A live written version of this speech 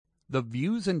The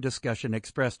views and discussion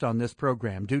expressed on this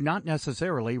program do not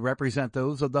necessarily represent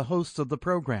those of the hosts of the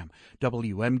program,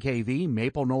 WMKV,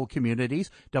 Maple Knoll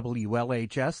Communities,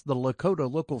 WLHS, the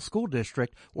Lakota Local School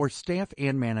District, or staff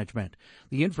and management.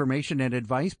 The information and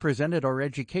advice presented are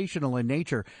educational in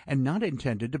nature and not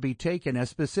intended to be taken as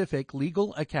specific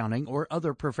legal, accounting, or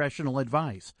other professional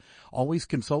advice. Always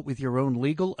consult with your own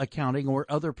legal, accounting, or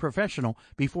other professional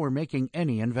before making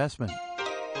any investment.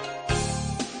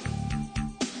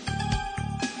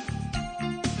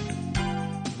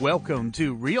 Welcome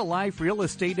to Real Life Real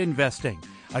Estate Investing,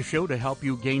 a show to help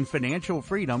you gain financial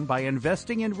freedom by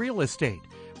investing in real estate.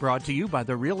 Brought to you by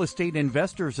the Real Estate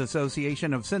Investors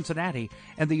Association of Cincinnati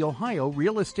and the Ohio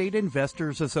Real Estate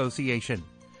Investors Association.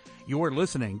 You're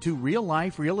listening to Real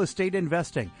Life Real Estate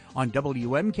Investing on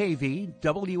WMKV,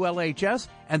 WLHS,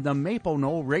 and the Maple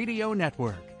Knoll Radio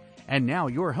Network. And now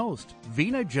your host,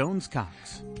 Vena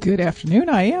Jones-Cox. Good afternoon.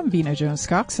 I am Vena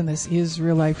Jones-Cox, and this is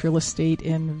Real Life Real Estate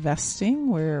Investing,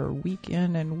 where week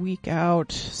in and week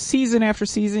out, season after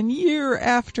season, year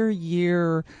after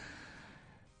year,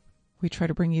 we try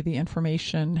to bring you the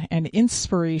information and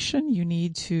inspiration you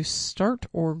need to start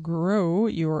or grow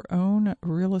your own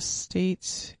real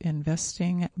estate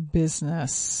investing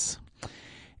business.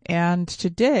 And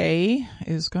today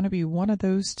is going to be one of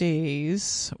those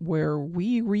days where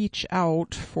we reach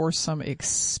out for some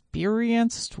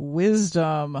experienced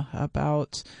wisdom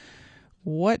about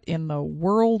what in the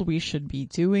world we should be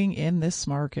doing in this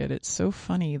market. It's so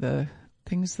funny, the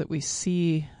things that we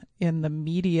see in the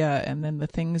media and then the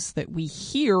things that we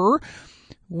hear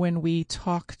when we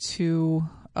talk to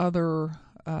other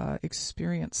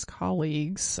experienced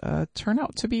colleagues turn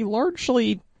out to be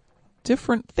largely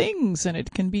different things, and it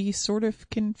can be sort of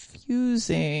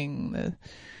confusing. The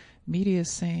media is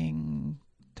saying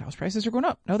house prices are going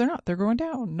up. No, they're not. They're going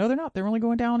down. No, they're not. They're only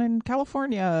going down in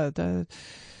California. The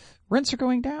rents are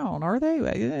going down. Are they?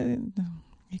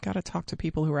 You got to talk to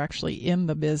people who are actually in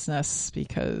the business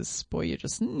because, boy, you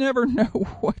just never know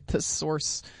what the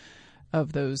source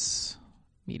of those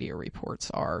media reports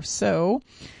are. So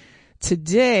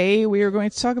today, we are going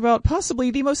to talk about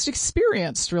possibly the most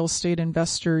experienced real estate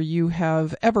investor you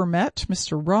have ever met,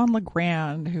 Mr. Ron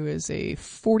LeGrand, who is a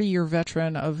 40-year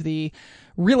veteran of the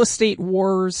real estate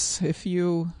wars. If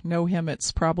you know him,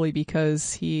 it's probably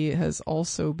because he has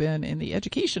also been in the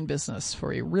education business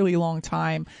for a really long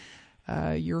time.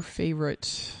 Your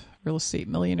favorite real estate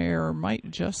millionaire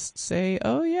might just say,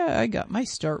 oh, yeah, I got my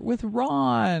start with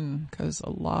Ron, because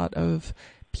a lot of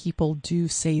people do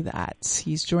say that.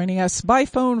 He's joining us by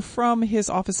phone from his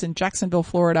office in Jacksonville,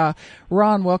 Florida.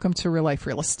 Ron, welcome to Real Life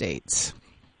Real Estate.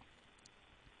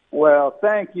 Well,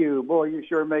 thank you. Boy, you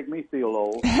sure make me feel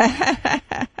old. The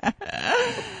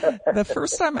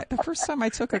first time I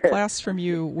took a class from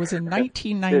you was in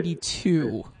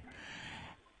 1992.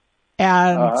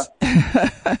 And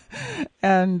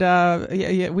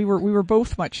we were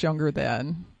both much younger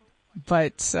then.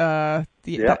 But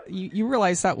you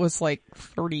realize that was like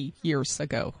 30 years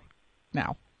ago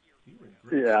now.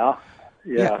 Yeah,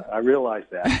 I realize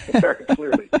that very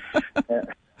clearly.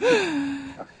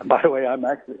 By the way, I'm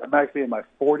actually in my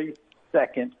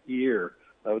 42nd year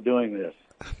of doing this.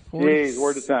 Jeez,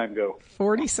 where'd the time go?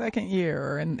 42nd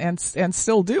year and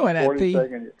still doing it.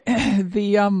 42nd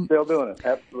year. Still doing it,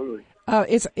 absolutely.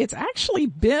 It's actually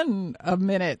been a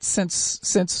minute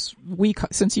since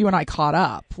you and I caught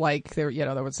up. Like there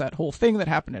was that whole thing that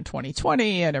happened in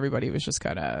 2020 and everybody was just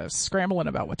kind of scrambling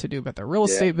about what to do about their real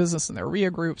estate business and their RIA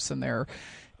groups, and their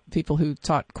people who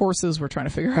taught courses were trying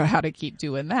to figure out how to keep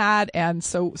doing that. And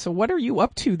so what are you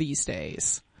up to these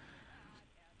days?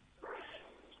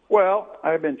 Well,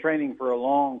 I've been training for a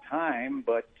long time,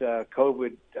 but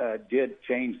COVID did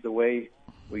change the way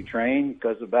we train,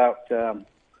 because about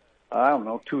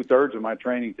 2/3 of my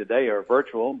training today are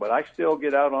virtual, but I still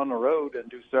get out on the road and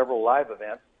do several live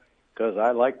events because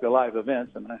I like the live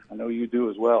events, and I know you do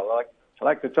as well. I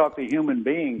like to talk to human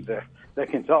beings that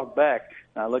can talk back,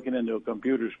 not looking into a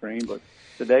computer screen, but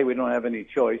today we don't have any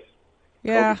choice.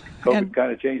 Yeah. COVID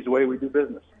kind of changed the way we do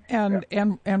business. And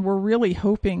we're really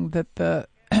hoping that the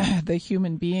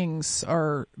human beings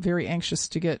are very anxious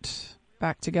to get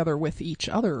back together with each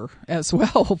other as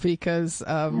well, because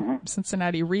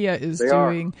Cincinnati RIA is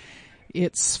doing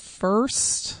its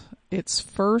first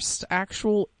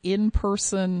actual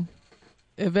in-person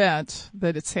event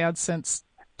that it's had since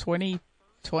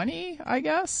 2020, I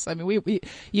guess. I mean,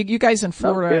 you guys in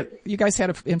Florida,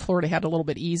 in Florida had a little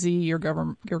bit easy. Your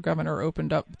governor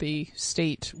opened up the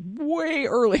state way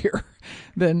earlier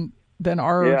than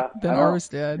ours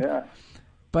did. Yeah.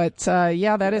 But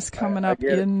that is coming up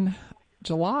in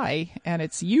July, and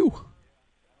it's you.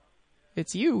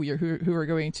 it's you who are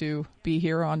going to be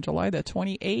here on July the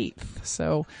 28th.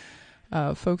 So,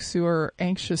 folks who are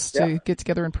anxious to get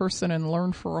together in person and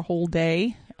learn for a whole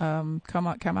day, come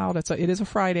out. It is a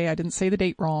Friday. I didn't say the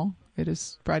date wrong. It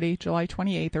is Friday, July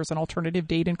 28th. There's an alternative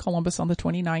date in Columbus on the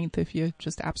 29th if you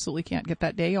just absolutely can't get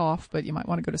that day off, but you might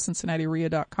want to go to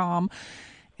CincinnatiREIA.com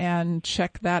and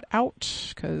check that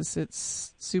out because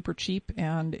it's super cheap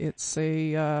and it's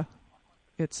a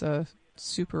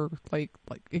super like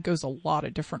it goes a lot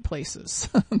of different places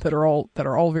that are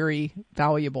all very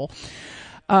valuable.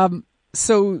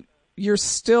 So you're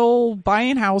still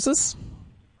buying houses?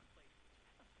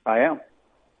 I am.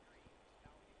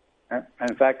 And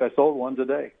in fact, I sold one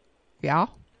today. Yeah.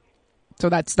 So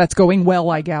that's going well,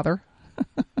 I gather.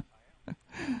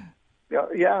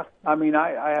 Yeah. I mean,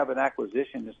 I have an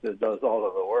acquisitionist that does all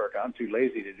of the work. I'm too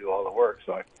lazy to do all the work,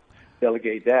 so I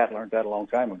delegate that. Learned that a long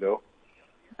time ago.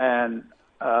 And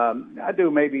I do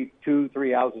maybe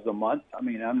 2-3 houses a month. I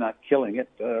mean, I'm not killing it.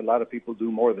 A lot of people do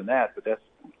more than that, but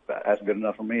that's good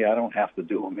enough for me. I don't have to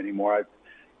do them anymore.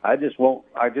 I just won't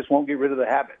get rid of the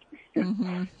habit.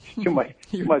 Too much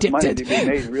money to be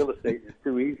made in real estate is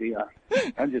too easy.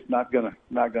 I'm just not gonna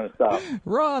stop.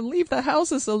 Ron, leave the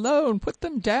houses alone. Put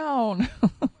them down.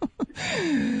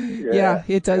 Yeah,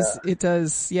 it does. Yeah. It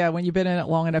does. Yeah, when you've been in it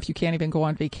long enough, you can't even go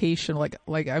on vacation. Like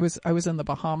I was in the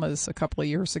Bahamas a couple of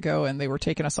years ago, and they were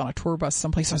taking us on a tour bus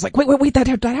someplace. I was like, wait,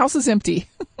 that house is empty.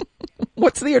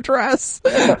 What's the address?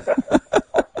 Yeah,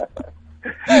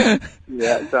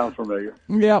 it sounds familiar.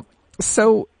 Yeah.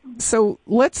 So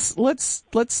let's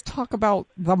talk about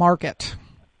the market.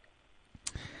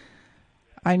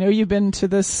 I know you've been to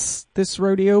this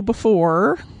rodeo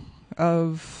before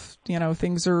of,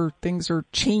 things are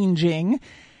changing.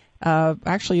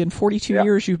 Actually in 42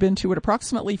 years you've been to it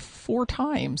approximately 4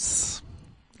 times.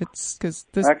 It's cuz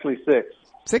this actually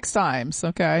 6 times.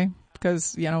 Okay.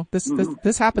 Because,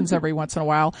 this happens every once in a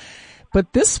while,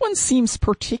 but this one seems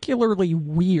particularly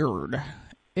weird.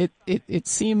 It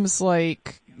seems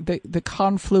like the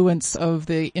confluence of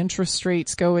the interest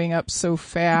rates going up so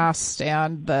fast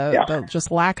and the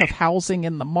just lack of housing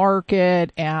in the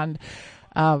market and,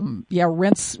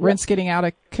 rents getting out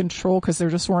of control because there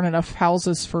just weren't enough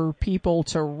houses for people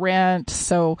to rent.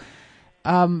 So,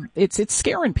 it's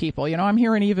scaring people. I'm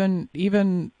hearing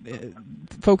even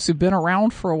folks who've been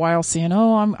around for a while saying,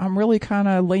 "Oh, I'm really kind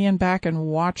of laying back and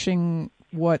watching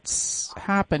what's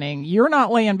happening." You're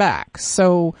not laying back.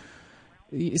 So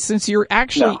since you're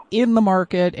actually in the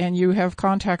market and you have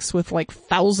contacts with like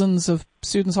thousands of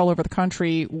students all over the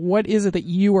country, what is it that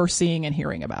you are seeing and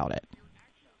hearing about it?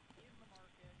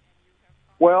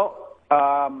 Well,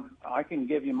 I can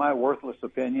give you my worthless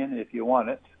opinion if you want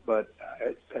it, but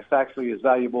it's actually as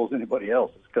valuable as anybody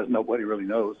else's because nobody really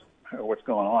knows what's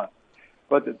going on.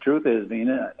 But the truth is,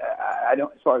 Nina, I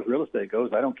don't. As far as real estate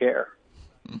goes, I don't care.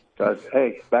 Because,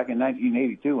 hey, back in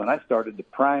 1982 when I started, the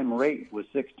prime rate was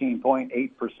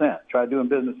 16.8%. Tried doing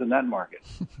business in that market.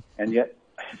 And yet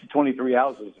 23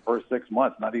 houses the first 6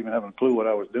 months, not even having a clue what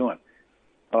I was doing.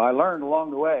 So I learned along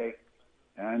the way,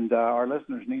 and our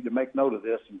listeners need to make note of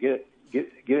this and get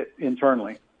it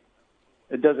internally.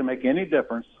 It doesn't make any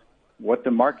difference what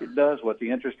the market does, what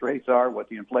the interest rates are, what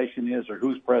the inflation is, or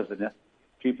who's president.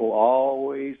 People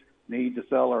always need to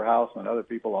sell their house, and other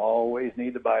people always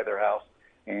need to buy their house.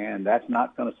 And that's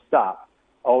not going to stop.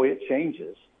 Oh, it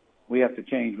changes. We have to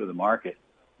change with the market.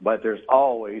 But there's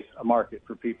always a market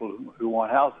for people who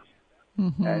want houses.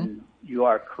 Mm-hmm. And you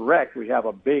are correct. We have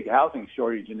a big housing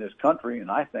shortage in this country, and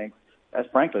I think that's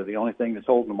frankly the only thing that's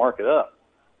holding the market up.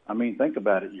 I mean, think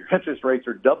about it. Your interest rates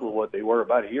are double what they were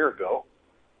about a year ago,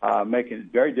 making it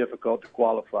very difficult to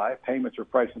qualify. Payments are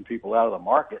pricing people out of the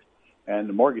market, and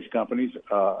the mortgage companies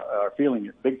are feeling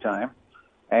it big time.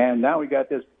 And now we got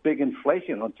this big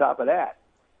inflation on top of that.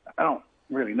 I don't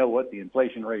really know what the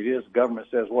inflation rate is. The government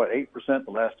says, 8%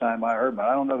 the last time I heard, but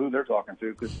I don't know who they're talking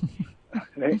to because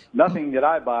nothing that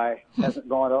I buy hasn't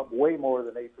gone up way more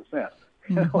than 8%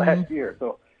 in the last year.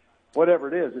 So whatever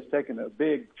it is, it's taking a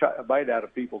big bite out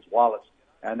of people's wallets,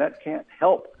 and that can't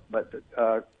help but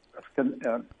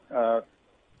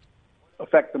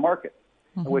affect the market,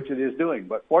 which it is doing.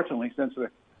 But fortunately, since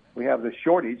we have this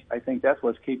shortage, I think that's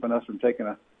what's keeping us from taking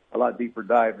a lot deeper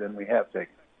dive than we have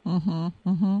taken. Mm-hmm,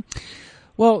 mm-hmm.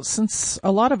 Well, since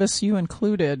a lot of us, you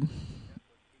included,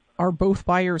 are both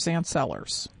buyers and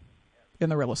sellers in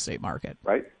the real estate market.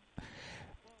 Right.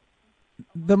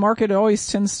 The market always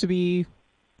tends to be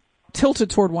tilted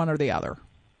toward one or the other,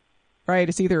 right?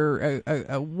 It's either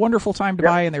a wonderful time to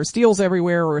buy and there's deals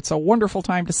everywhere, or it's a wonderful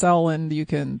time to sell and you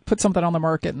can put something on the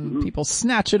market and people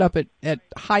snatch it up at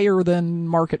higher than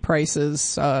market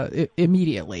prices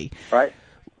immediately. Right.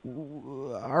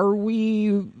 Are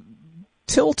we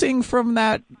tilting from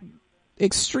that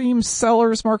extreme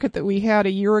seller's market that we had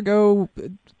a year ago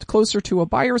closer to a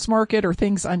buyer's market? Or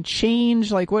things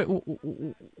unchanged? Like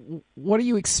what are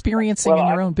you experiencing in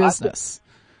your own business?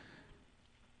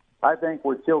 I think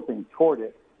we're tilting toward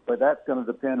it, but that's going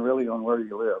to depend really on where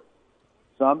you live.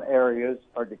 Some areas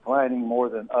are declining more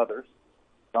than others.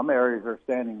 Some areas are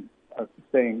staying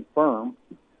firm.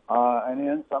 And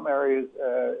in some areas,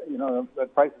 the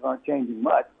prices aren't changing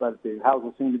much, but the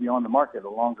houses seem to be on the market a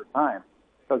longer time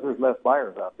because there's less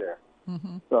buyers out there.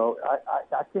 Mm-hmm. So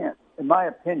I can't, in my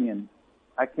opinion,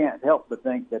 I can't help but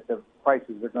think that the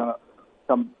prices are going to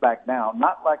come back down,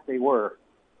 not like they were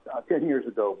 10 years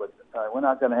ago, but we're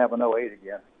not going to have an 08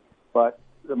 again. But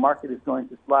the market is going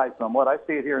to slide somewhat. I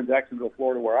see it here in Jacksonville,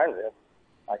 Florida, where I live.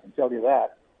 I can tell you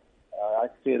that. I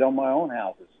see it on my own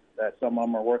houses, that some of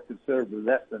them are worth considerably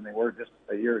less than they were just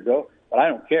a year ago. But I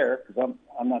don't care because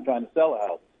I'm not trying to sell a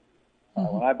house.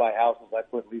 When I buy houses, I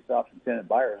put lease option tenant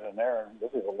buyers in there, and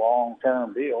this is a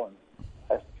long-term deal, and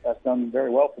that's done very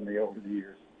well for me over the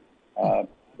years.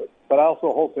 But I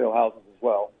also wholesale houses as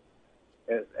well,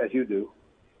 as you do.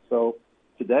 So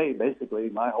today, basically,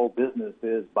 my whole business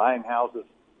is buying houses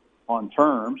on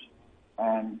terms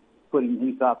and putting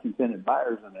lease option tenant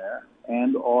buyers in there,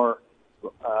 and or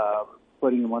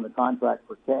putting them on the contract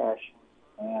for cash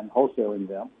and wholesaling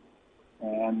them.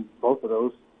 And both of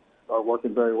those are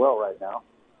working very well right now.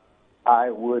 I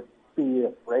would be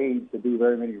afraid to do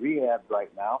very many rehabs right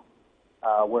now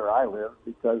where I live,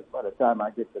 because by the time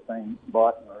I get the thing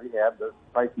bought and rehab, the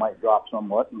price might drop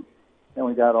somewhat. And then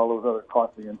we got all those other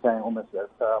costly entanglements that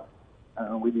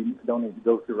we don't need to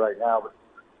go through right now. But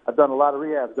I've done a lot of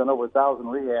rehabs, done over 1,000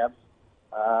 rehabs,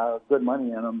 good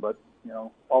money in them, but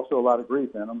also a lot of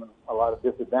grief in them and a lot of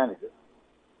disadvantages.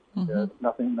 Mm-hmm.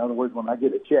 Nothing. In other words, when I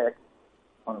get a check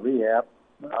on a rehab,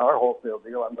 our wholesale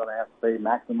deal, I'm going to have to pay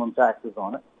maximum taxes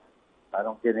on it. I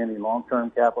don't get any long-term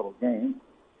capital gains.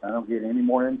 I don't get any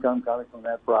more income coming from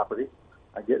that property.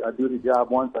 I do the job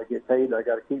once, I get paid. I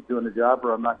got to keep doing the job,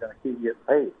 or I'm not going to keep getting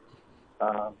paid.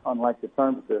 Unlike the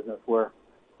terms business, where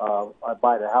I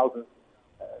buy the houses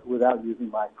without using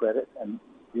my credit, and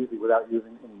usually without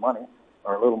using any money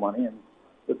or little money, and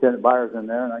the tenant buyers in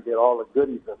there, and I get all the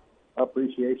goodies of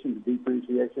appreciation, the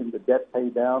depreciation, the debt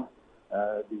paid down,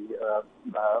 the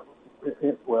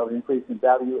increase in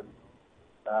value.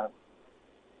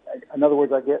 In other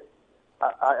words,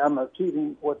 I'm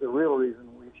achieving what the real reason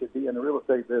we should be in the real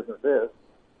estate business is,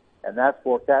 and that's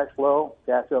for cash flow,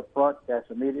 cash up front, cash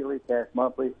immediately, cash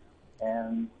monthly,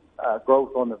 and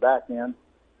growth on the back end,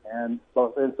 and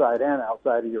both inside and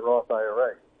outside of your Roth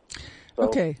IRA. So,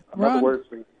 okay, in other words,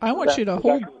 I want you to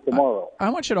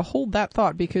hold that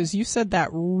thought, because you said that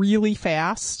really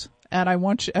fast, and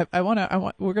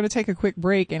we're going to take a quick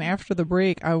break, and after the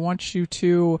break, I want you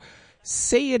to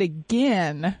say it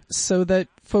again so that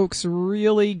folks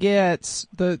really get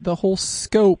the whole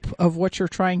scope of what you're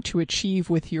trying to achieve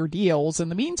with your deals. In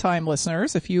the meantime,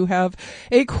 listeners, if you have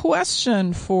a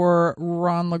question for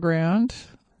Ron LeGrand,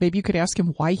 maybe you could ask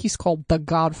him why he's called the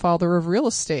Godfather of real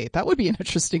estate. That would be an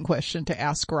interesting question to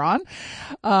ask Ron.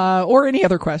 Or any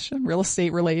other question, real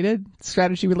estate related,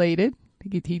 strategy related.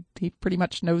 He pretty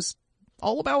much knows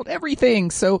all about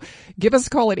everything. So give us a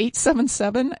call at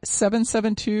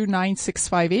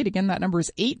 877-772-9658. Again, that number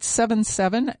is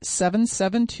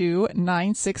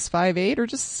 877-772-9658, or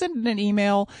just send an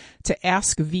email to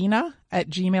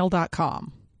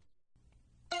askvina@gmail.com.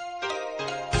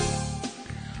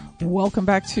 Welcome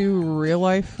back to Real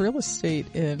Life Real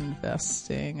Estate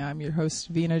Investing. I'm your host,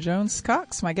 Vina Jones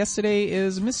Cox. My guest today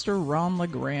is Mr. Ron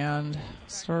LeGrand,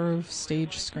 star of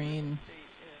Stage Screen.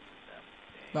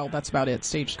 Well, that's about it.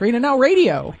 Stage Screen and now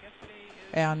radio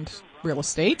and real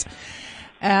estate.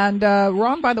 And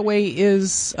Ron, by the way,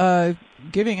 is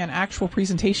giving an actual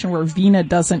presentation where Vina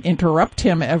doesn't interrupt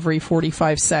him every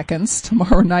 45 seconds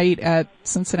tomorrow night at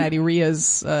Cincinnati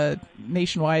RIA's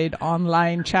nationwide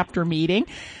online chapter meeting.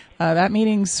 That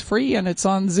meeting's free and it's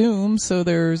on Zoom, so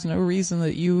there's no reason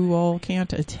that you all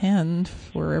can't attend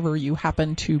wherever you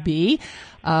happen to be.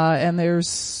 And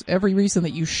there's every reason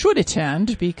that you should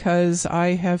attend, because I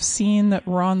have seen that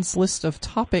Ron's list of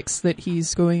topics that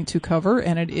he's going to cover,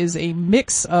 and it is a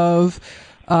mix of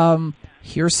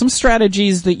Here's some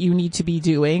strategies that you need to be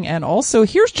doing. And also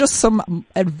here's just some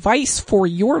advice for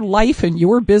your life and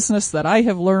your business that I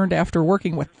have learned after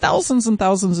working with thousands and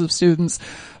thousands of students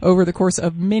over the course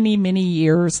of many, many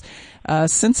years.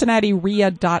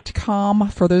 CincinnatiREA.com.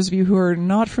 For those of you who are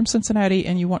not from Cincinnati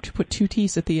and you want to put 2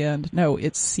 T's at the end. No,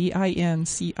 it's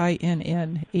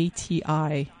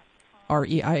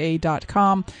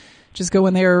CincinnatiREIA.com. Just go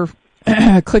in there,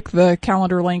 click the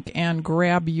calendar link and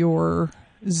grab your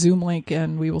Zoom link,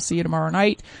 and we will see you tomorrow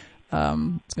night. It's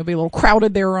going to be a little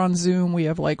crowded there on Zoom. We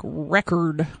have like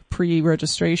record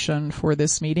pre-registration for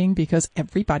this meeting because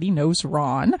everybody knows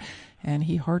Ron, and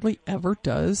he hardly ever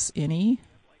does any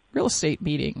real estate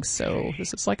meetings. So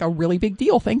this is like a really big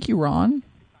deal. Thank you, Ron.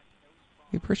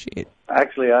 We appreciate it.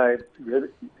 Actually,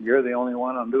 you're the only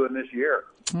one I'm doing this year.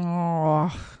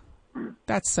 Oh,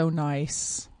 that's so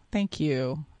nice. Thank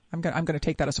you. I'm gonna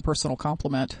take that as a personal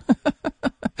compliment.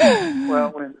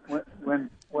 Well,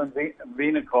 when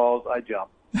Vina calls, I jump.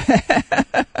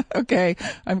 Okay,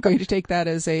 I'm going to take that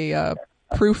as a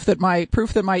proof that my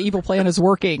evil plan is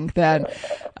working. Then,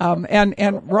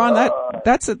 and Ron,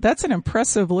 that's an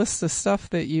impressive list of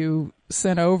stuff that you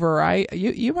sent over.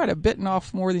 You might have bitten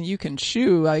off more than you can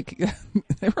chew. Like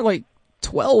there were like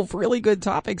 12 really good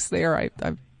topics there. I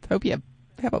hope you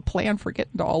have a plan for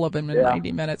getting to all of them in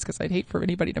 90 minutes, because I'd hate for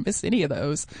anybody to miss any of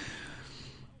those.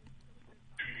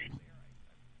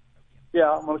 Yeah,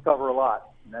 I'm going to cover a lot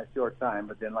in that short time,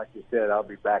 but then, like you said, I'll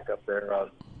be back up there on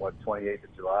 28th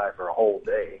of July for a whole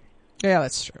day. Yeah,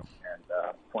 that's true. And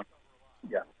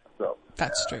so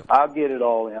that's true. I'll get it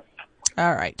all in.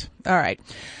 All right.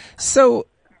 So,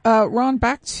 Ron,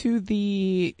 back to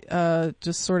the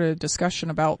just sort of discussion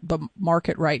about the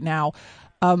market right now.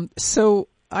 So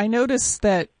I noticed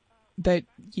that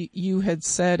you had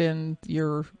said in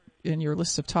your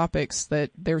list of topics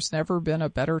that there's never been a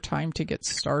better time to get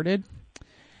started.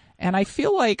 And I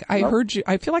feel like I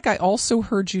also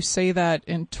heard you say that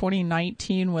in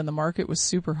 2019 when the market was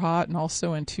super hot, and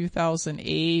also in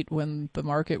 2008 when the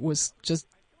market was just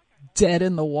dead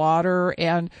in the water.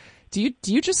 And do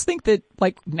you just think that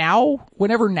like now,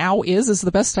 whenever now is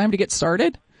the best time to get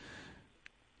started?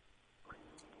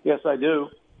 Yes, I do.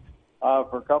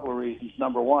 For a couple of reasons.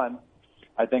 Number one,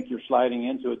 I think you're sliding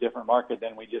into a different market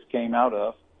than we just came out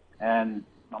of. And,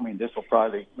 I mean, this will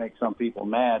probably make some people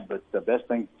mad, but the best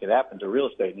thing that could happen to real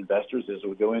estate investors is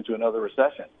we go into another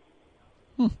recession.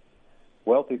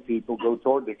 Wealthy people go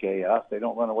toward the chaos. They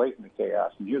don't run away from the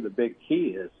chaos. And here the big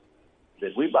key is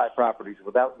that we buy properties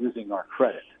without using our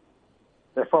credit.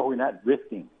 Therefore, we're not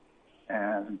risking.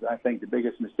 And I think the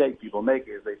biggest mistake people make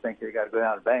is they think they got to go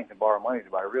down to the bank and borrow money to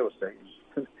buy real estate.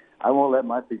 I won't let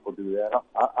my people do that.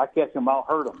 I catch them, I'll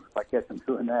hurt them if I catch them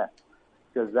doing that,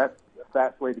 because that's a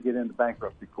fast way to get into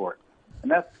bankruptcy court.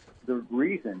 And that's the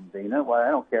reason, Dana, why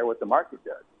I don't care what the market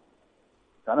does.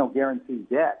 I don't guarantee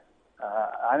debt.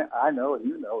 I know, and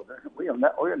you know,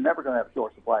 we're never going to have a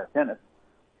short supply of tenants.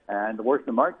 And the worse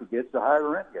the market gets, the higher the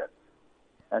rent gets.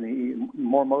 And the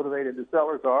more motivated the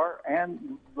sellers are,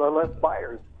 and the less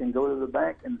buyers can go to the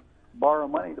bank and borrow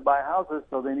money to buy houses,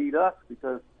 so they need us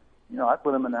because, you know, I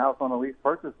put them in the house on a lease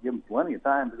purchase, give them plenty of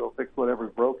time to go fix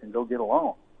whatever's broke and go get a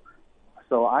loan.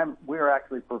 So we're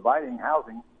actually providing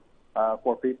housing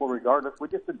for people regardless. We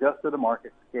just adjust to the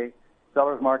market. Okay,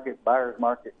 seller's market, buyer's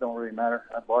market don't really matter.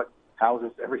 I bought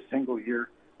houses every single year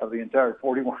of the entire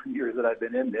 41 years that I've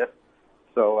been in this,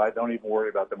 so I don't even worry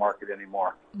about the market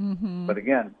anymore. Mm-hmm. But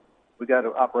again, we got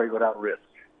to operate without risk.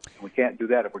 We can't do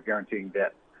that if we're guaranteeing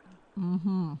debt.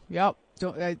 Mm-hmm. Yep.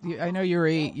 I know you're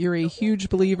a huge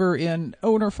believer in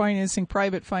owner financing,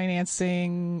 private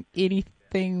financing,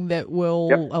 anything that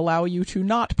will allow you to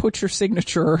not put your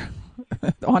signature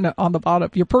on the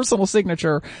bottom, your personal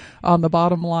signature on the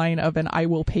bottom line of an "I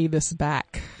will pay this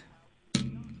back"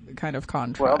 kind of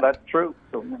contract. Well, that's true.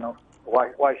 So, you know,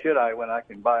 why should I when I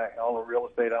can buy all the real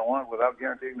estate I want without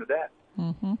guaranteeing the debt?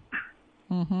 Mm-hmm.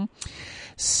 Mm-hmm.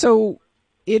 So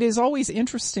it is always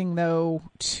interesting, though,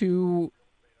 to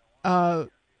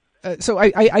so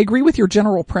I agree with your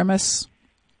general premise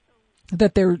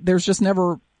that there's just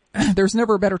never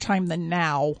a better time than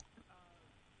now,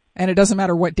 and it doesn't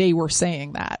matter what day we're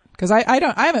saying that, because I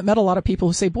haven't met a lot of people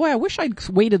who say, boy, I wish I'd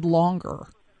waited longer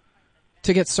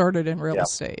to get started in real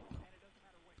estate.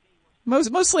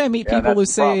 Mostly I meet people who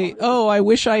say, oh, I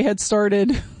wish I had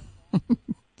started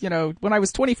you know, when I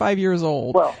was 25 years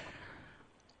old. Well,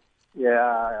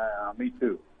 yeah, me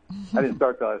too. I didn't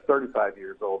start till I was 35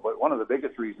 years old, but one of the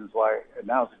biggest reasons why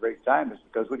now is a great time is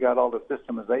because we got all the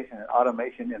systemization and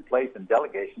automation in place and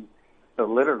delegation. So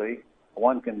literally,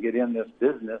 one can get in this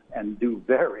business and do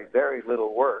very, very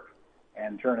little work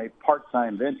and turn a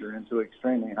part-time venture into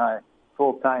extremely high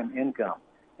full-time income.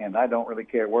 And I don't really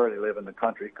care where they live in the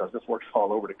country, because this works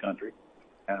all over the country,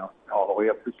 all the way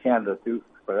up to Canada too,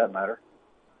 for that matter.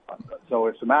 So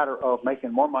it's a matter of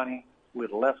making more money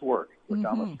with less work, which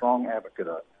I'm a strong advocate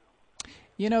of.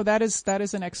 That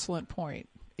is an excellent point.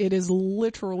 It is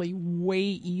literally way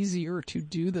easier to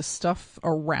do the stuff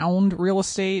around real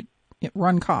estate,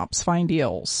 run comps, find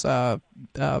deals,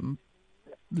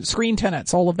 screen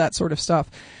tenants, all of that sort of stuff,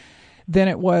 than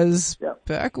it was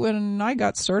back when I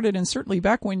got started, and certainly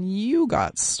back when you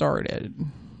got started.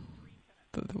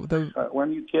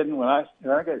 When you kidding? When I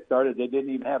got started, they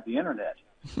didn't even have the internet.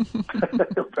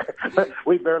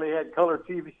 We barely had color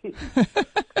TV.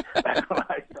 That's when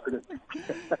I started.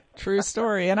 True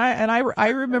story. And I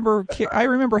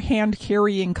remember hand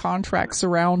carrying contracts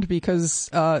around because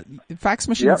fax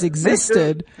machines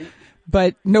existed,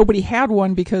 but nobody had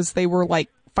one because they were like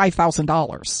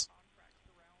 $5,000.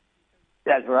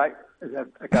 That's right.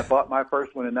 I bought my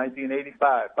first one in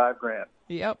 1985, $5,000.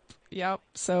 Yep.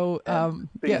 So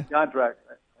contract.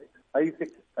 I used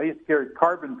to carry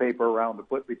carbon paper around to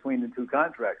put between the two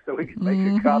contracts so we could make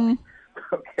a copy.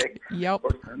 Okay. Yep.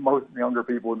 Most younger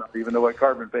people don't even know what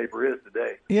carbon paper is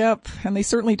today. Yep. And they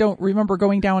certainly don't remember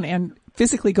going down and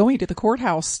physically going to the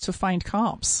courthouse to find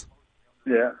comps.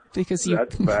 Yeah. Because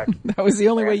that's a fact. That was the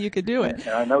only way you could do it. And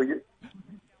I know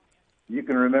you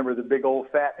can remember the big old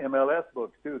fat MLS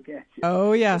books too, can't you?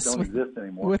 Oh, yes. They don't exist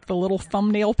anymore. With the little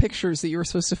thumbnail pictures that you were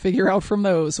supposed to figure out from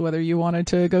those, whether you wanted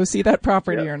to go see that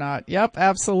property or not. Yep,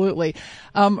 absolutely.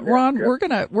 Ron, we're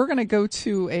gonna go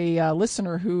to a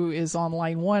listener who is on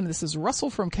line one. This is Russell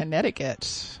from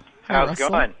Connecticut. Hi, How's Russell.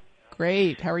 it going?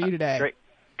 Great. How are you today?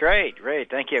 Great.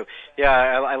 Thank you. Yeah,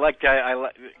 I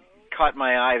caught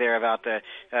my eye there about the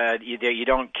you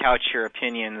don't couch your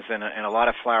opinions in a lot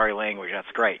of flowery language. That's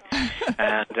great,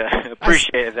 and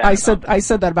appreciate that. I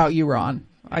said that about you, Ron.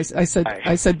 I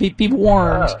said be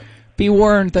warned. Be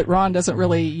warned that Ron doesn't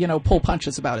really pull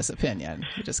punches about his opinion.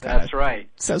 He just kind of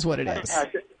says what it is.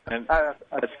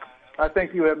 I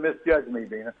think you have misjudged me,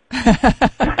 Dina.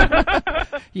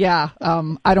 Yeah,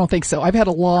 I don't think so. I've had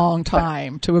a long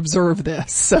time to observe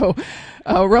this. So,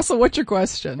 Russell, what's your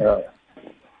question?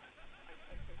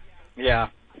 Yeah.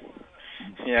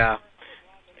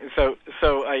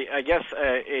 So I guess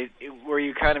were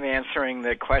you kind of answering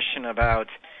the question about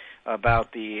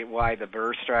why the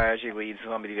BRRRR strategy leads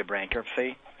somebody to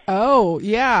bankruptcy? Oh,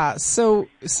 yeah. So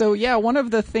yeah, one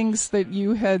of the things that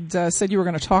you had said you were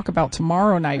going to talk about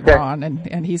tomorrow night, Ron,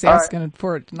 and he's asking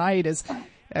for it tonight is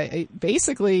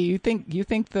basically you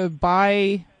think the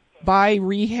buy,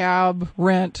 rehab,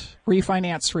 rent,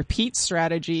 refinance, repeat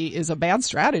strategy is a bad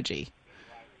strategy.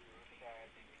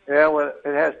 Yeah, well,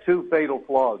 it has two fatal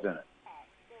flaws in it.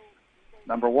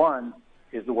 Number one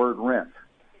is the word rent.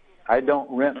 I don't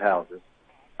rent houses.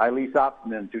 I lease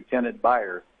option them to tenant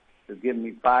buyers who give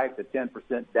me 5 to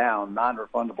 10% down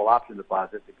non-refundable option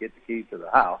deposit to get the keys to the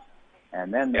house,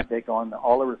 and then they take on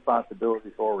all the responsibility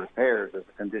for repairs as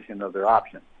a condition of their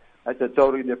option. That's a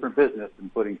totally different business than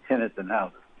putting tenants in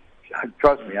houses.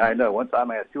 Trust me, I know. One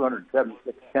time I had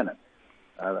 276 tenants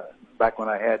back when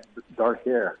I had dark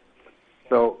hair.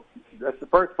 So that's the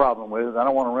first problem with it. I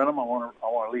don't want to rent them. I want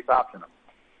to lease option them.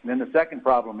 And then the second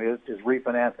problem is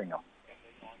refinancing them.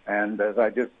 And as I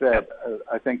just said,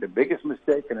 I think the biggest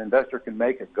mistake an investor can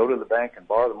make is go to the bank and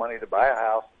borrow the money to buy a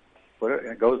house.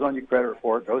 It goes on your credit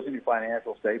report, goes in your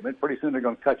financial statement. Pretty soon they're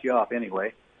going to cut you off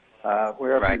anyway.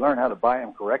 Wherever you learn how to buy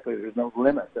them correctly, there's no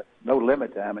limit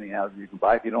to how many houses you can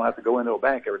buy if you don't have to go into a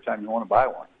bank every time you want to buy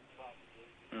one.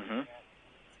 Mm-hmm.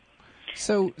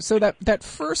 So that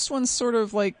first one's sort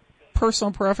of like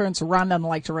personal preference. Ron doesn't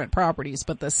like to rent properties,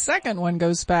 but the second one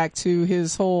goes back to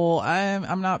his whole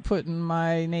I'm not putting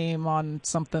my name on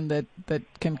something that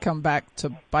can come back to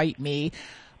bite me,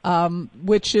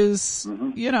 which is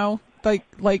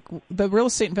like the real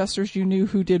estate investors you knew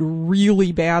who did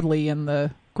really badly in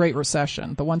the Great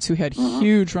Recession, the ones who had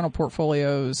huge rental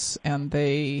portfolios and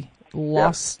they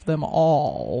lost them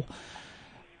all.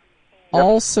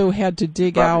 Also had to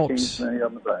dig out.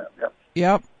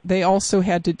 Yep. They also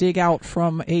had to dig out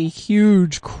from a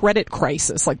huge credit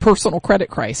crisis, like personal credit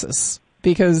crisis,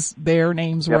 because their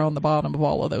names were on the bottom of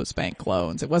all of those bank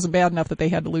loans. It wasn't bad enough that they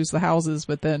had to lose the houses,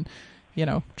 but then,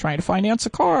 trying to finance a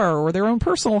car or their own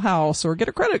personal house or get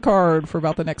a credit card for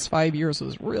about the next 5 years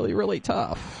was really, really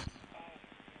tough.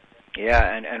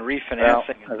 Yeah, and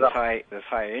refinancing this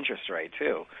high interest rate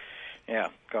too. Yeah,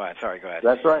 go ahead. Sorry, go ahead.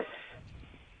 That's right.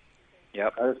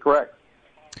 Yep. That is correct.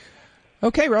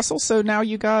 Okay, Russell, so now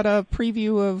you got a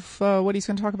preview of what he's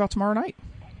going to talk about tomorrow night.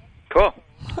 Cool.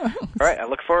 All right, I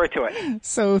look forward to it.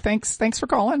 So thanks for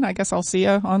calling. I guess I'll see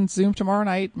you on Zoom tomorrow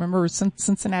night. Remember,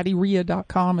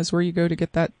 CincinnatiRIA.com is where you go to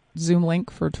get that Zoom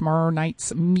link for tomorrow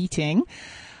night's meeting.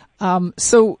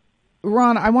 So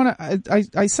Ron,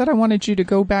 I said I wanted you to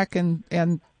go back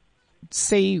and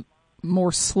say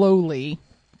more slowly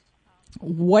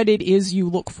what it is you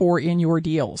look for in your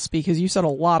deals, because you said a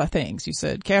lot of things. You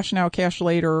said cash now, cash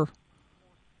later,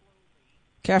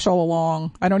 cash all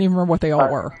along. I don't even remember what they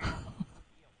all were.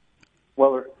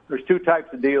 Well, there's two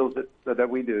types of deals that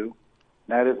we do.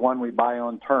 That is, one, we buy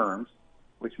on terms,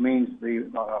 which means the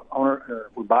owner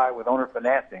we buy with owner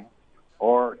financing,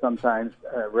 or sometimes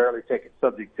rarely take it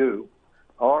subject to,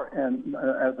 and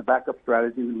as a backup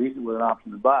strategy, we lease it with an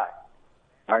option to buy.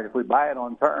 All right, if we buy it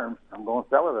on terms, I'm going to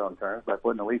sell it on terms by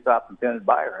putting a lease option intended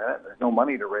buyer in it. There's no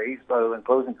money to raise other than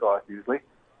closing costs usually.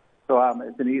 So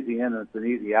it's an easy in and it's an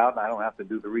easy out, and I don't have to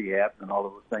do the rehabs and all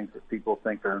of those things that people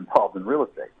think are involved in real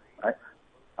estate. Right?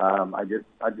 I just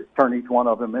turn each one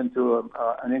of them into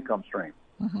an income stream.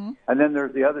 Mm-hmm. And then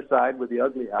there's the other side with the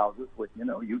ugly houses, which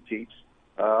you teach.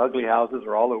 Ugly houses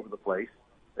are all over the place.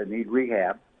 They need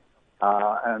rehab,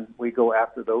 and we go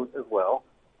after those as well.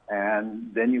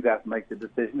 And then you got to make the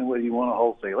decision whether you want to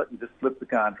wholesale it and just flip the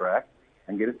contract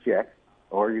and get a check,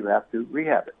 or you have to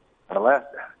rehab it. I've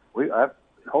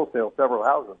wholesaled several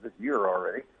houses this year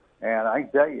already, and I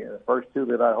can tell you, the first two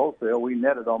that I wholesale, we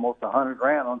netted almost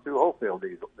 $100,000 on two wholesale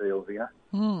deals.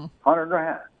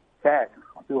 $100,000 cash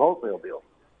on two wholesale deals,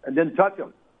 and didn't touch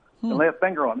them, and lay a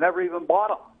finger on them. Never even bought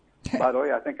them. By the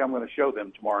way, I think I'm going to show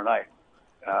them tomorrow night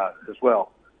as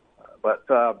well. But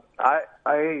the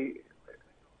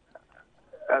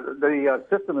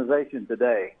systemization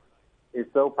today is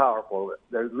so powerful that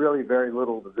there's really very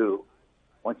little to do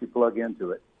once you plug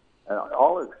into it.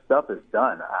 All this stuff is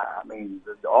done. I mean,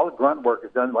 all the grunt work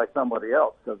is done by somebody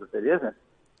else, because if it isn't,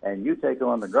 and you take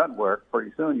on the grunt work,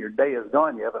 pretty soon your day is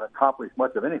gone. You haven't accomplished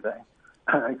much of anything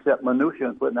except minutia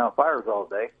and putting out fires all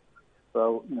day.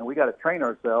 So, we got to train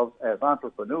ourselves as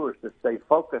entrepreneurs to stay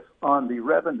focused on the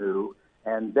revenue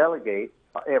and delegate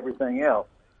everything else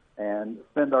and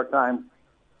spend our time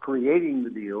creating the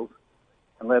deals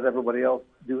and let everybody else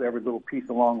do every little piece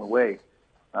along the way.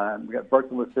 We got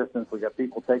virtual assistants. We got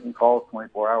people taking calls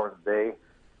 24 hours a day.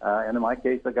 And in my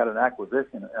case, I got an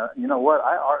acquisition. You know what?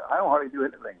 I don't hardly do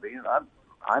anything.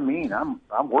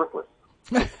 I'm worthless.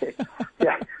 Okay.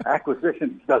 Yeah,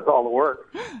 acquisition does all the work.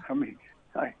 I mean,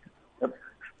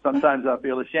 sometimes I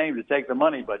feel ashamed to take the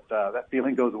money, but that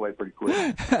feeling goes away pretty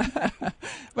quick.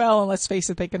 Well, let's face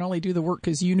it, they can only do the work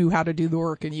because you knew how to do the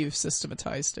work and you've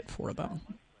systematized it for them.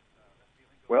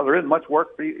 Well, there isn't much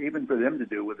work even for them to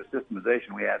do with the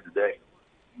systemization we have today.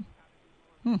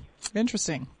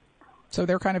 Interesting. So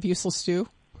they're kind of useless too?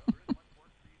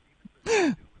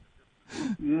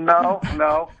 No.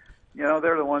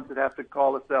 They're the ones that have to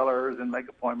call the sellers and make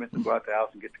appointments and go out to the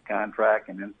house and get the contract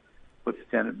and then put the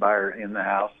tenant buyer in the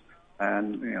house.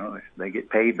 And, they get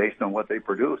paid based on what they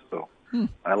produce. So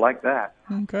I like that.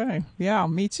 Okay. Yeah,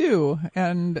 me too.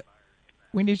 And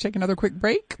we need to take another quick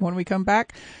break. When we come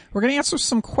back, we're going to answer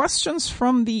some questions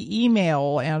from the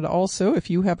email. And also, if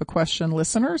you have a question,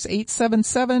 listeners,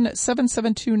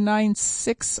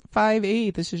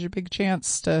 877-772-9658. This is your big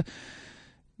chance to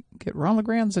get Ron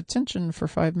LeGrand's attention for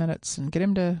 5 minutes and get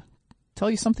him to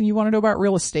tell you something you want to know about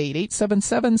real estate.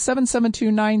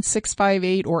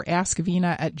 877-772-9658 or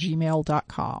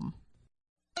askvina@gmail.com.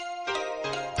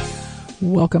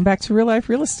 Welcome back to Real Life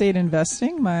Real Estate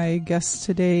Investing. My guest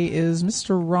today is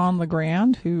Mr. Ron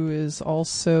LeGrand, who is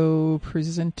also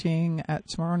presenting at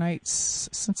tomorrow night's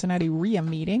Cincinnati RIA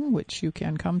meeting, which you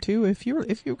can come to. If you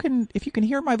can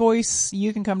hear my voice,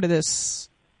 you can come to this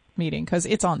meeting because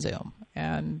it's on Zoom,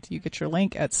 and you get your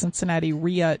link at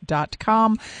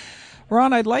CincinnatiRIA.com.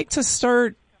 Ron, I'd like to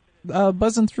start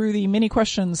buzzing through the many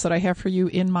questions that I have for you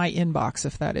in my inbox,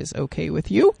 if that is okay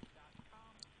with you.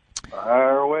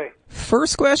 Fire away.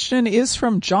 First question is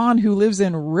from John, who lives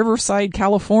in Riverside,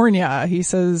 California. He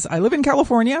says, I live in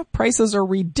California. Prices are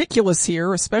ridiculous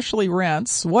here, especially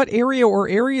rents. What area or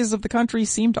areas of the country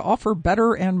seem to offer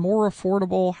better and more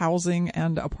affordable housing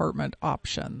and apartment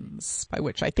options? By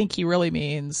which I think he really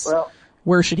means,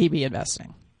 where should he be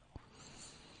investing?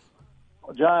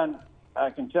 Well, John,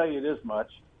 I can tell you this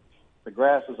much. The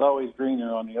grass is always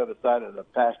greener on the other side of the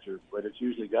pasture, but it's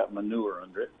usually got manure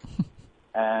under it.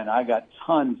 And I got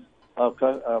tons of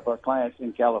our clients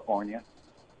in California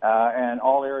and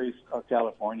all areas of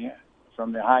California,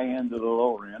 from the high end to the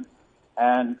lower end.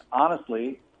 And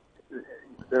honestly,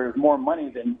 there's more money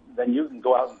than you can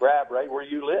go out and grab right where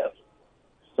you live.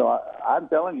 So I'm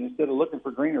telling you, instead of looking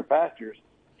for greener pastures,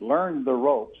 learn the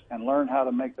ropes and learn how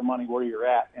to make the money where you're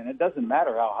at. And it doesn't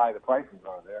matter how high the prices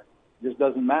are there. It just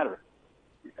doesn't matter.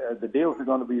 The deals are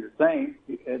going to be the same.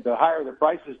 The higher the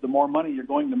prices, the more money you're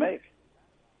going to make.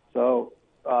 So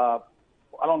I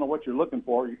don't know what you're looking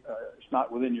for. It's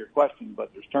not within your question,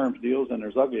 but there's terms deals and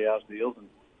there's ugly house deals. And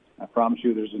I promise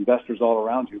you there's investors all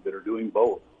around you that are doing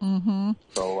both. Mm-hmm.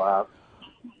 So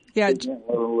yeah, learn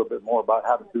a little bit more about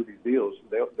how to do these deals.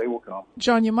 They will come.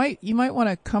 John, you might want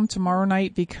to come tomorrow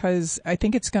night because I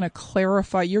think it's going to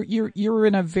clarify. You're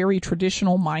in a very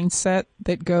traditional mindset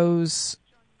that goes,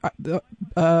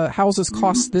 houses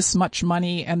cost this much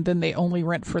money and then they only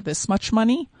rent for this much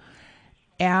money.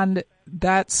 And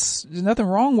there's nothing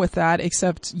wrong with that,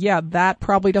 except, that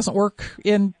probably doesn't work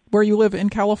in where you live in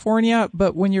California.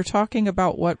 But when you're talking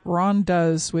about what Ron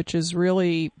does, which is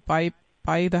really buy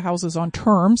the houses on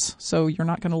terms, so you're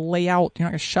not going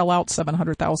to shell out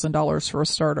 $700,000 for a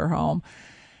starter home,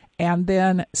 and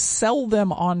then sell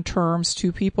them on terms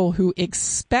to people who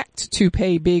expect to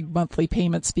pay big monthly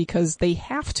payments because they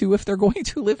have to if they're going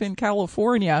to live in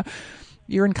California.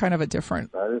 You're in kind of a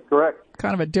different. That is correct.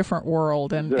 Kind of a different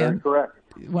world, and correct.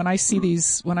 When I see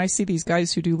these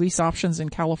guys who do lease options in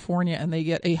California and they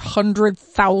get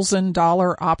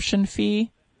 $100,000 option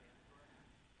fee.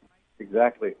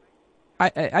 Exactly.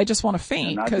 I just want to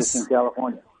faint because not just in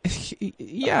California.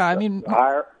 Yeah, I mean,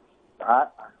 higher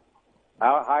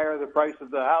the price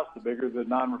of the house, the bigger the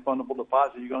non-refundable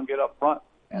deposit you're going to get up front,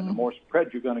 and the more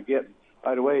spread you're going to get.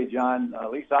 By the way, John,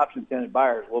 lease option tenant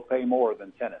buyers will pay more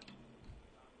than tenants.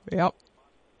 Yep.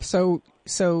 So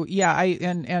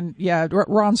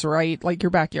Ron's right. Like,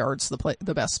 your backyard's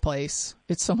the best place.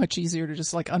 It's so much easier to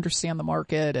just understand the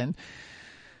market and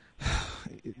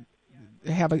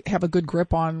have a good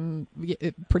grip on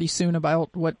it pretty soon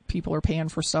about what people are paying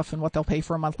for stuff and what they'll pay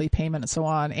for a monthly payment and so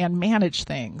on, and manage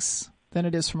things than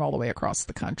it is from all the way across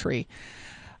the country.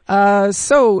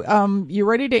 So you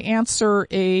ready to answer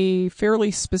a fairly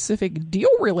specific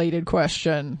deal-related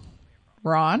question,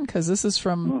 Ron? Because this is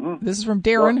from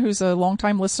Darren, who's a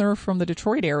longtime listener from the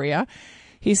Detroit area.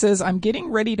 He says, I'm getting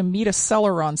ready to meet a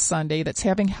seller on Sunday that's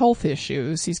having health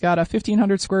issues. He's got a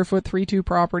 1,500 square foot 3-2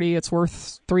 property. It's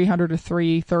worth $300 to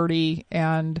 $330,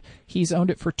 and he's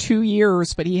owned it for 2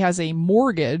 years, but he has a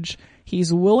mortgage.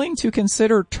 He's willing to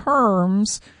consider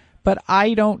terms, but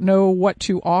I don't know what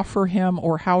to offer him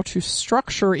or how to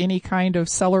structure any kind of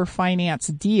seller finance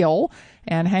deal.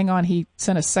 And hang on, he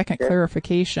sent a second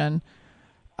clarification.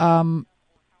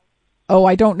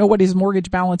 I don't know what his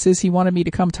mortgage balance is. He wanted me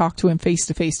to come talk to him face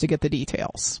to face to get the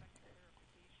details.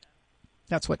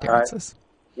 That's what Darren says.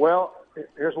 Well,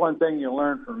 here's one thing you'll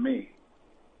learn from me,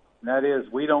 and that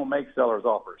is we don't make sellers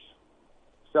offers.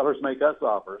 Sellers make us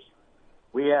offers.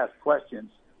 We ask questions,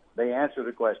 they answer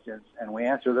the questions, and we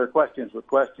answer their questions with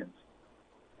questions.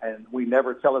 And we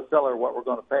never tell a seller what we're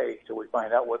going to pay till we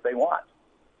find out what they want.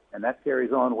 And that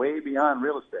carries on way beyond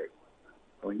real estate.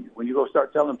 When you go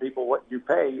start telling people what you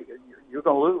pay, you're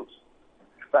going to lose.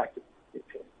 In fact,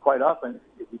 quite often,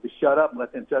 if you just shut up and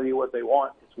let them tell you what they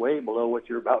want, it's way below what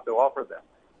you're about to offer them.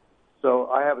 So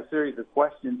I have a series of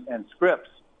questions and scripts,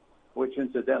 which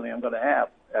incidentally I'm going to have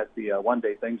at the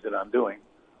one-day things that I'm doing,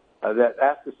 that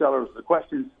ask the sellers the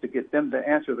questions to get them to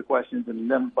answer the questions, and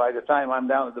then by the time I'm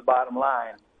down at the bottom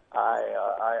line,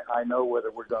 I know whether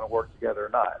we're going to work together or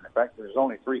not. And in fact, there's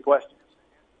only 3 questions.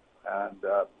 And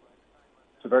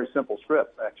it's a very simple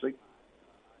script, actually.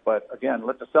 But again,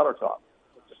 let the seller talk.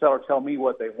 Let the seller tell me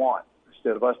what they want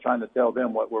instead of us trying to tell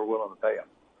them what we're willing to pay them.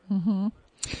 Mm-hmm.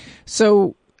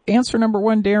 So answer number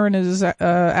 1, Darren, is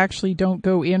actually don't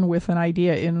go in with an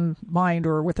idea in mind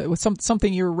or with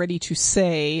something you're ready to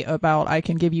say about, I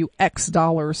can give you X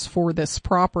dollars for this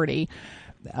property.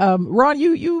 Ron,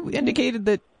 you indicated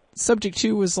that subject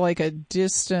 2 was like a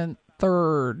distant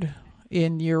third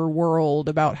in your world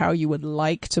about how you would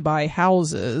like to buy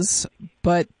houses,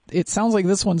 but it sounds like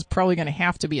this one's probably going to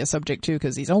have to be a subject 2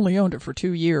 because he's only owned it for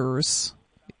 2 years.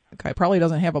 The guy probably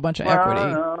doesn't have a bunch of equity.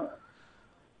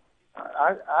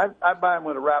 I buy them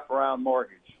with a wraparound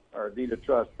mortgage or a deed of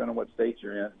trust, depending on what state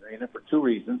you're in. I mean, for 2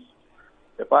 reasons.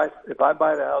 If I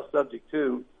buy the house subject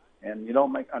 2 and I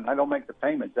don't make the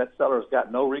payments, that seller's got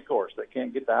no recourse. They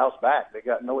can't get the house back. They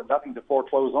got nothing to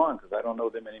foreclose on because I don't owe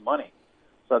them any money.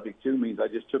 Subject 2 means I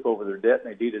just took over their debt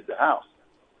and they deeded the house.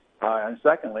 And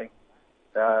secondly,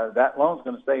 that loan's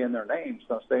going to stay in their name. It's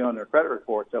going to stay on their credit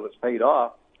report till it's paid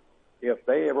off. If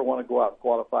they ever want to go out and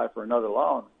qualify for another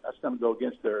loan, that's going to go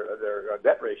against their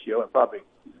debt ratio and probably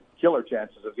kill their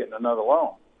chances of getting another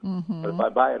loan. Mm-hmm. But if I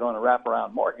buy it on a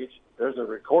wraparound mortgage, there's a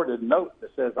recorded note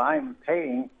that says I'm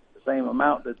paying the same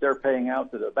amount that they're paying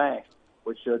out to the bank,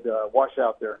 which should wash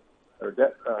out their or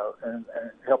debt, and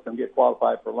help them get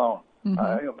qualified for loan.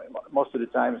 Most of the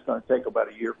time, it's going to take about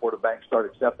a year before the banks start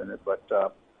accepting it, but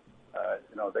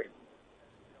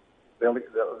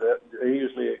they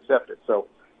usually accept it. So,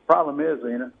 problem is,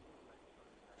 the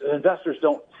investors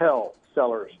don't tell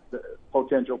sellers the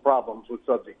potential problems with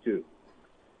subject to,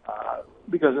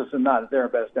 because this is not in their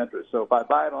best interest. So, if I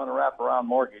buy it on a wraparound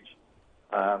mortgage,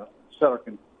 seller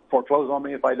can foreclose on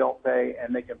me if I don't pay,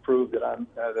 and they can prove that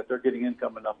that they're getting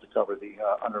income enough to cover the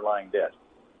underlying debt.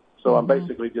 So I'm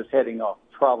basically just heading off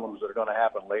problems that are going to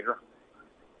happen later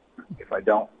if I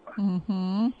don't.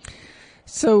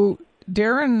 So,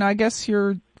 Darren, I guess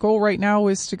your goal right now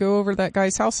is to go over that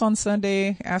guy's house on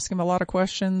Sunday, ask him a lot of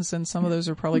questions, and some of those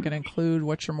are probably going to include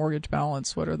what's your mortgage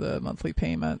balance, what are the monthly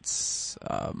payments.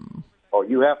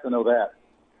 You have to know that.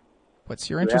 What's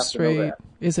your interest rate?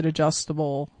 Is it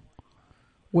adjustable?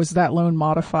 Was that loan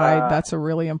modified? That's a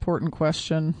really important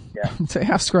question to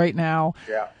ask right now.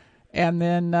 Yeah. And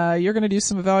then you're going to do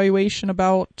some evaluation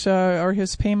about are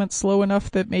his payments low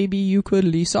enough that maybe you could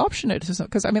lease option it?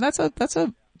 Because I mean that's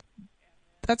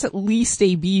at least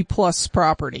a B plus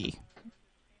property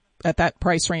at that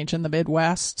price range in the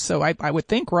Midwest. So I would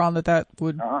think, Ron, that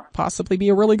would possibly be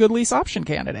a really good lease option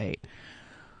candidate.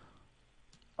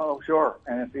 Oh, sure.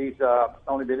 And if he's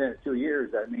only been in it 2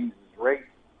 years, that means his rate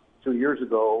 2 years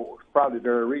ago was probably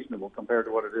very reasonable compared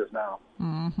to what it is now.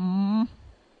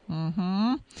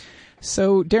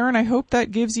 So, Darren, I hope that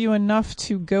gives you enough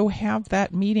to go have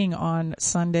that meeting on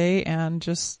Sunday and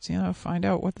just, find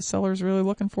out what the seller's really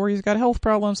looking for. He's got health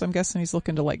problems. I'm guessing he's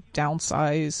looking to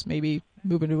downsize, maybe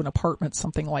move into an apartment,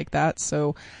 something like that.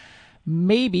 So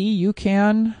maybe you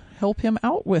can help him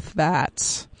out with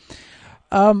that.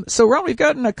 So, Ron, we've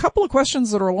gotten a couple of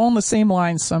questions that are along the same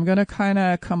lines, so I'm going to kind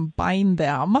of combine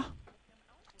them.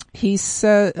 He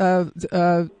said,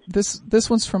 this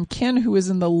one's from Ken, who is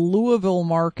in the Louisville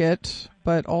market,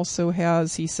 but also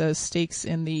has, he says, stakes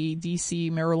in the DC,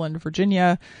 Maryland,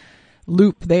 Virginia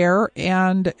loop there.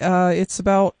 And, it's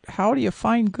about how do you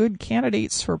find good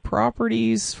candidates for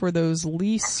properties for those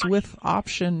lease with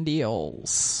option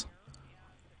deals?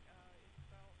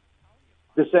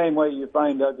 The same way you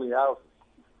find ugly houses.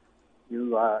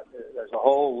 There's a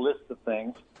whole list of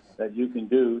things that you can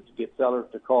do to get sellers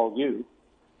to call you.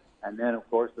 And then, of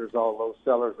course, there's all those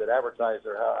sellers that advertise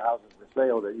their houses for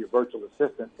sale that your virtual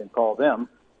assistant can call them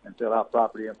and fill out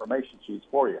property information sheets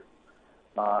for you.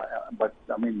 But,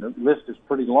 the list is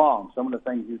pretty long. Some of the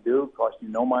things you do cost you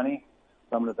no money.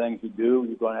 Some of the things you do,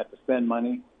 you're going to have to spend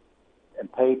money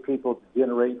and pay people to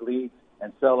generate leads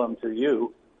and sell them to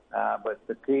you. But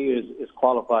the key is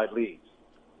qualified leads.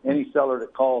 Any seller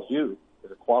that calls you is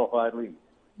a qualified lead.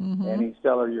 Any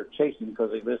seller you're chasing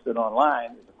because they listed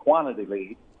online is a quantity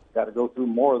lead. Got to go through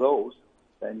more of those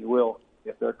than you will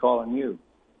if they're calling you.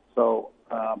 So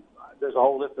there's a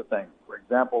whole list of things. For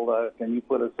example, can you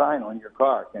put a sign on your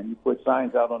car? Can you put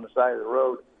signs out on the side of the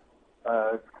road?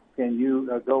 Can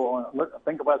you go on?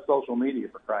 Think about social media,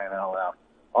 for crying out loud.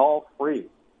 All free.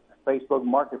 Facebook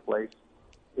Marketplace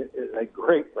is a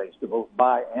great place to both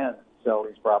buy and sell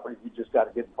these properties. You just got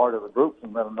to get part of the groups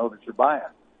and let them know that you're buying.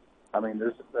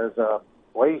 There's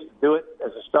ways to do it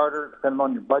as a starter, depending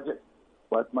on your budget.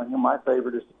 But my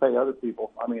favorite is to pay other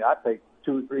people. I pay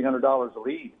 $200-300 a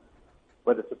lead,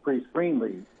 but it's a pre-screen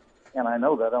lead, and I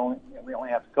know that we only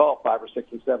have to call 5 or 6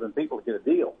 or 7 people to get a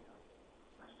deal.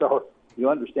 So you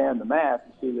understand the math,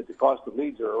 you see that the cost of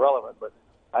leads are irrelevant. But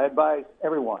I advise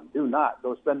everyone, do not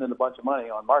go spending a bunch of money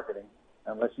on marketing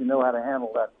unless you know how to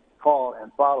handle that call and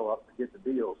follow-up to get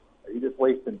the deals. You're just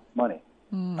wasting money.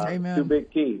 Amen. 2 big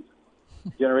keys: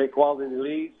 generate quality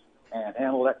leads and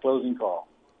handle that closing call.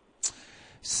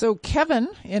 So Kevin,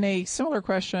 in a similar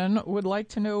question, would like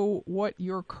to know what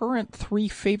your current 3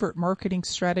 favorite marketing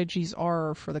strategies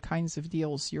are for the kinds of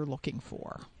deals you're looking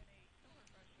for.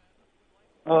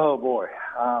 Oh, boy.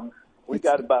 We've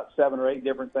got about 7 or 8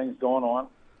 different things going on.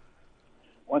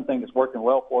 One thing that's working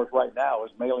well for us right now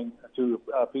is mailing to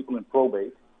people in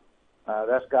probate.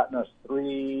 That's gotten us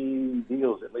 3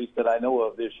 deals, at least that I know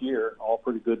of this year, all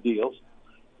pretty good deals.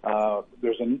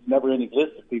 There's a never-ending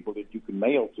list of people that you can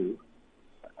mail to.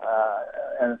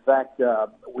 And in fact,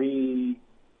 we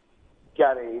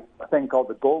got a thing called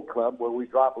the Gold Club where we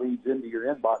drop leads into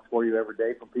your inbox for you every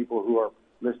day from people who are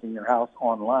listing your house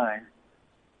online.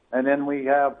 And then we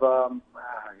have,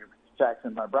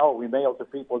 Jackson, my bro, we mail to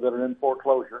people that are in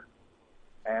foreclosure,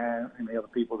 and we mail to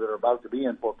people that are about to be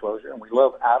in foreclosure. And we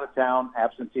love out-of-town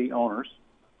absentee owners.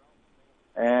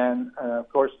 And, of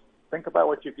course, think about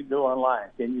what you can do online.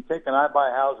 Can you take an I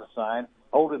Buy Houses sign,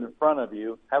 hold it in front of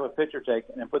you, have a picture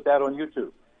taken, and put that on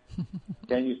YouTube?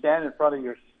 Can you stand in front of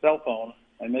your cell phone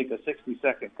and make a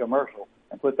 60-second commercial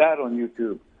and put that on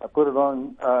YouTube. I put it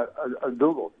on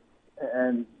Google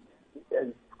and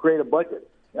create a budget.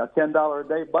 $10 a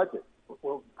day budget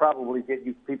will probably get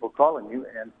you people calling you,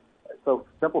 and it's so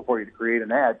simple for you to create an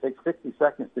ad. It takes 60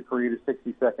 seconds to create a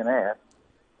 60-second ad.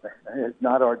 It's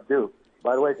not hard to do.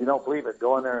 By the way, if you don't believe it,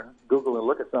 go in there and Google and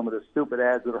look at some of the stupid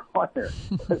ads that are on there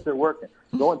because they're working.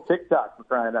 Go on TikTok, for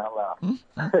crying out loud.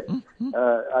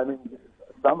 I mean,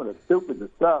 some of the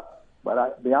stupidest stuff. But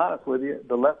I'll be honest with you,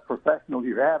 the less professional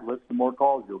your ad list, the more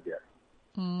calls you'll get.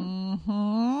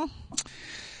 Mm-hmm.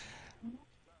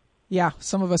 Yeah,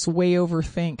 some of us way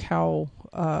overthink how,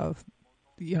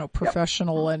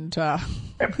 professional and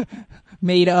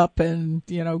made up and,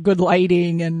 good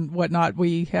lighting and whatnot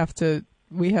we have to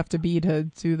be to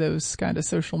do those kind of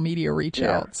social media reach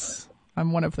outs.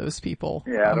 I'm one of those people.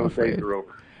 Yeah, those days are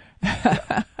over.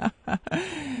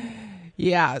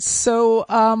 Yeah. So,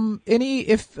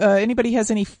 if anybody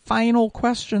has any final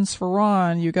questions for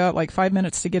Ron, you got like 5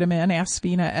 minutes to get them in.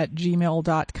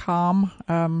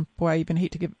 AskVina@gmail.com. Boy, I even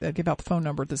hate to give out the phone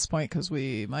number at this point because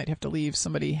we might have to leave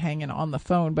somebody hanging on the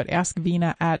phone, but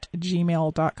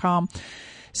AskVina@gmail.com.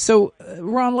 So,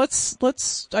 Ron,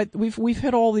 we've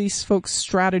hit all these folks'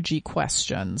 strategy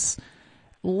questions.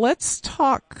 Let's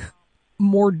talk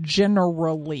more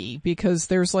generally because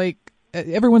there's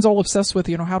everyone's all obsessed with,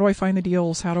 how do I find the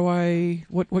deals?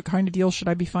 What kind of deals should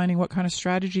I be finding? What kind of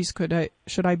strategies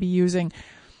should I be using?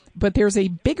 But there's a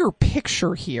bigger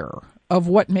picture here of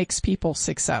what makes people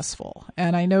successful.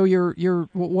 And I know you're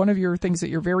one of your things that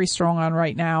you're very strong on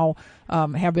right now,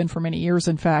 have been for many years,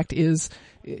 in fact, is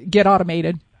get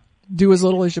automated, do as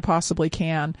little as you possibly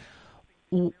can.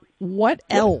 What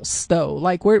else though?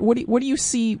 Like what do you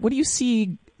see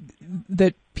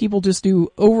that people just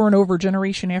do over and over,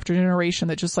 generation after generation,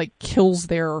 that just kills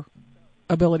their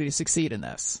ability to succeed in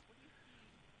this?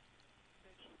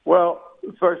 Well,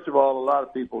 first of all, a lot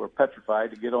of people are petrified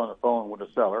to get on the phone with a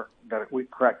seller. We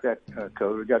cracked that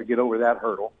code. We've got to get over that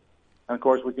hurdle. And, of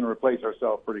course, we can replace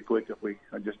ourselves pretty quick if we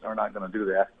just are not going to do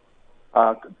that.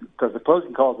 Because the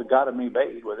closing calls have got to be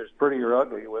made, whether it's pretty or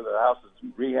ugly, whether the house is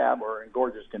rehab or in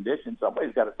gorgeous condition.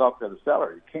 Somebody's got to talk to the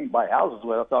seller. You can't buy houses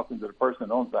without talking to the person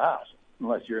that owns the house,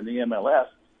 unless you're in the MLS.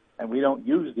 And we don't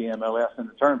use the MLS in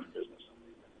the terms business.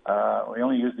 We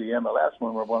only use the MLS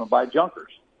when we want to buy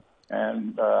junkers.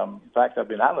 And, in fact, I've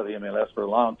been out of the MLS for a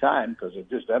long time because there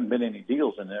just haven't been any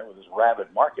deals in there with this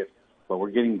rabid market. But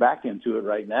we're getting back into it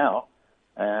right now.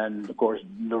 And, of course,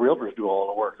 the realtors do all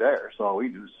the work there. So all we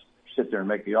do is sit there and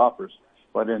make the offers.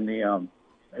 But in the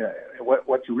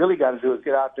what you really got to do is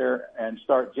get out there and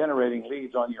start generating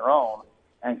leads on your own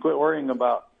and quit worrying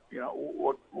about,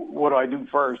 what do I do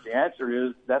first? The answer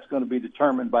is that's going to be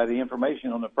determined by the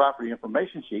information on the property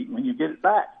information sheet when you get it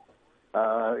back.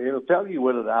 It'll tell you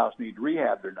whether the house needs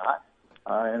rehab or not,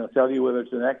 and it'll tell you whether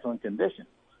it's in excellent condition.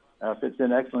 If it's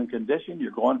in excellent condition,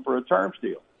 you're going for a terms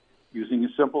deal using a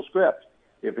simple script.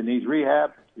 If it needs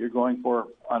rehab, you're going for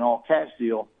an all-cash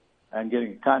deal and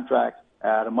getting a contract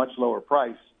at a much lower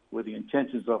price with the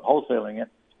intentions of wholesaling it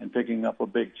and picking up a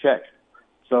big check.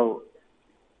 So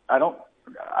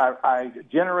I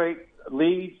generate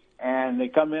leads, and they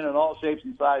come in all shapes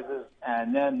and sizes,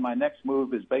 and then my next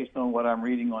move is based on what I'm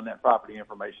reading on that property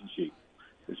information sheet.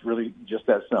 It's really just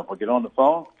that simple. Get on the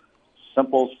phone,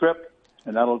 simple script,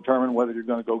 and that'll determine whether you're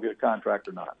going to go get a contract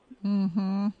or not.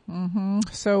 Mm-hmm. Mm-hmm.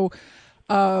 So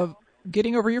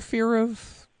getting over your fear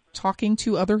of talking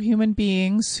to other human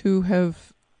beings who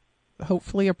have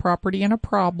hopefully a property and a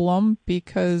problem,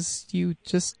 because you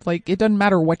just it doesn't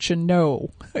matter what you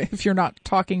know if you're not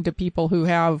talking to people who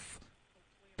have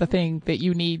the thing that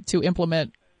you need to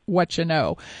implement what you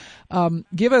know.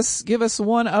 Give us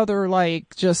one other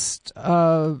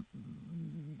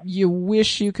you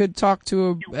wish you could talk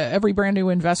to every brand new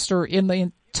investor in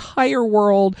the entire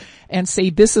world and say,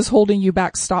 this is holding you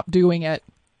back, stop doing it.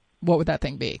 What would that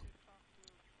thing be?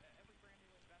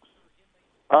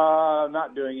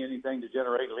 Not doing anything to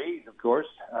generate leads, of course.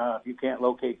 If you can't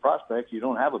locate prospects, you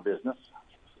don't have a business,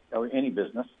 or any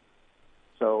business.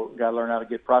 So you got to learn how to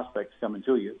get prospects coming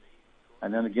to you.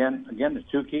 And then again, there's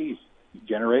two keys: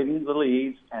 generating the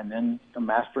leads and then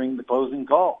mastering the closing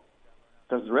call.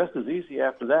 Because the rest is easy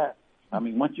after that. I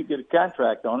mean, once you get a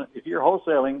contract on it, if you're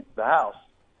wholesaling the house,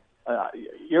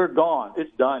 you're gone.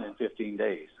 It's done in 15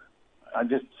 days. I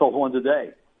just sold one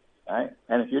today, right?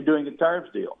 And if you're doing a terms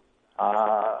deal,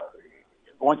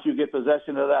 once you get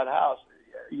possession of that house,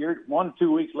 1 to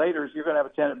 2 weeks later, you're going to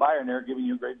have a tenant buyer in there giving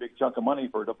you a great big chunk of money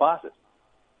for a deposit.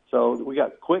 So we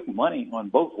got quick money on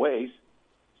both ways.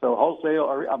 So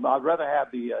wholesale, I'd rather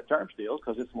have the terms deal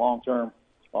because it's long-term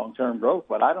growth.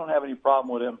 But I don't have any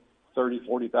problem with them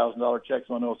 $30,000-$40,000 checks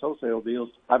on those wholesale deals.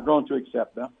 I've grown to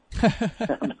accept them.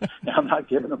 I'm not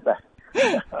giving them back.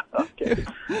 Okay.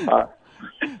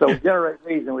 So we generate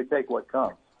leads and we take what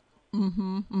comes.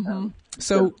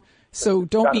 So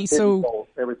don't be so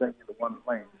everything into one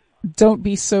lane. Don't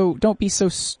be so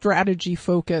strategy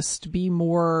focused. Be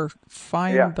more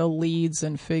find the leads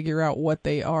and figure out what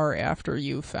they are after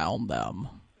you found them.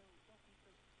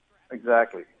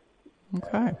 Exactly.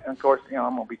 Okay. And of course,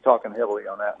 I'm going to be talking heavily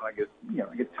on that when I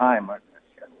get time. I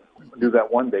do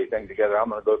that one day thing together. I'm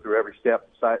going to go through every step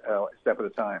at a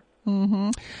time.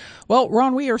 Well,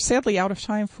 Ron, we are sadly out of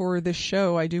time for this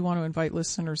show. I do want to invite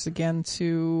listeners again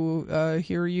to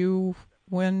hear you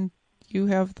when you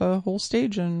have the whole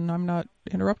stage and I'm not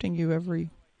interrupting you every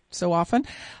so often.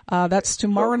 That's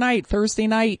tomorrow night, Thursday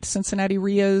night, Cincinnati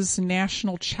RIA's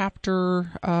national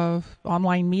chapter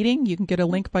online meeting. You can get a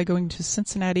link by going to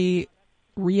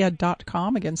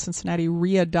CincinnatiRIA.com. Again,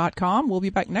 CincinnatiRIA.com. We'll be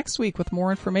back next week with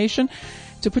more information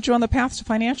to put you on the path to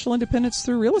financial independence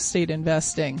through real estate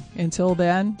investing. Until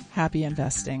then, happy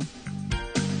investing.